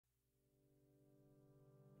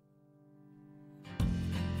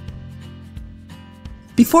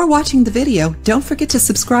Before watching the video, don't forget to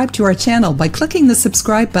subscribe to our channel by clicking the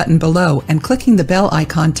subscribe button below and clicking the bell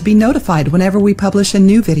icon to be notified whenever we publish a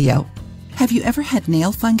new video. Have you ever had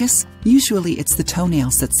nail fungus? Usually it's the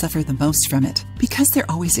toenails that suffer the most from it. Because they're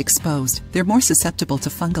always exposed, they're more susceptible to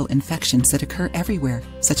fungal infections that occur everywhere,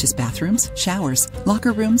 such as bathrooms, showers,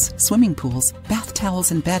 locker rooms, swimming pools, bath towels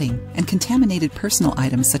and bedding, and contaminated personal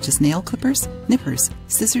items such as nail clippers, nippers,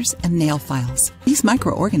 scissors, and nail files. These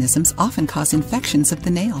microorganisms often cause infections of the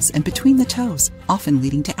nails and between the toes, often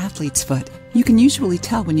leading to athlete's foot. You can usually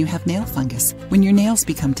tell when you have nail fungus, when your nails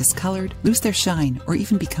become discolored, lose their shine, or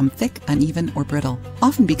even become thick, uneven, or brittle,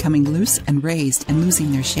 often becoming loose and raised and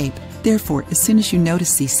losing their shape. Therefore, as soon as you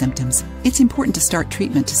notice these symptoms, it's important to start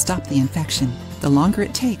treatment to stop the infection. The longer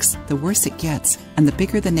it takes, the worse it gets, and the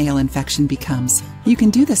bigger the nail infection becomes. You can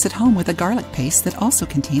do this at home with a garlic paste that also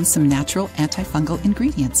contains some natural antifungal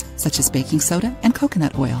ingredients, such as baking soda and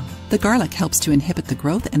coconut oil. The garlic helps to inhibit the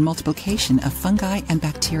growth and multiplication of fungi and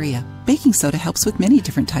bacteria. Baking soda helps with many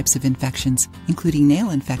different types of infections, including nail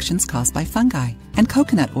infections caused by fungi. And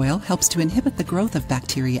coconut oil helps to inhibit the growth of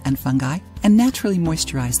bacteria and fungi and naturally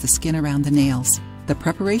moisturize the skin around the nails. The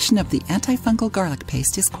preparation of the antifungal garlic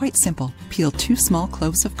paste is quite simple. Peel 2 small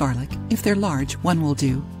cloves of garlic. If they're large, 1 will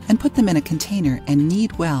do, and put them in a container and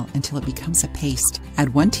knead well until it becomes a paste.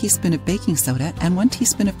 Add 1 teaspoon of baking soda and 1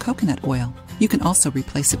 teaspoon of coconut oil. You can also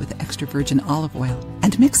replace it with extra virgin olive oil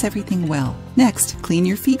and mix everything well. Next, clean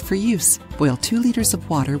your feet for use. Boil 2 liters of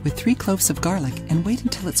water with 3 cloves of garlic and wait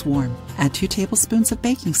until it's warm. Add 2 tablespoons of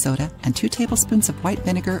baking soda and 2 tablespoons of white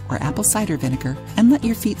vinegar or apple cider vinegar and let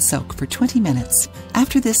your feet soak for 20 minutes.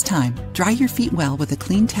 After this time, dry your feet well with a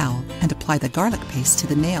clean towel and apply the garlic paste to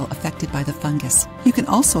the nail affected by the fungus. You can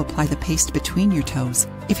also apply the paste between your toes.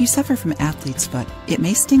 If you suffer from athlete's foot, it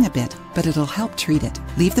may sting a bit, but it'll help treat it.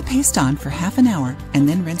 Leave the paste on for half an hour and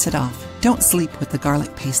then rinse it off. Don't sleep with the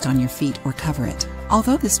garlic paste on your feet or cover it.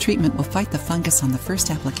 Although this treatment will fight the fungus on the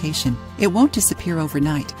first application, it won't disappear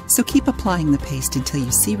overnight, so keep applying the paste until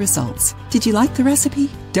you see results. Did you like the recipe?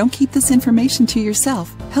 Don't keep this information to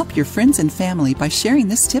yourself. Help your friends and family by sharing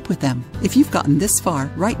this tip with them. If you've gotten this far,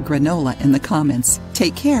 write granola in the comments.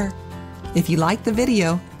 Take care! If you liked the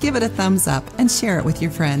video, give it a thumbs up and share it with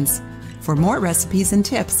your friends. For more recipes and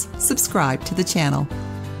tips, subscribe to the channel.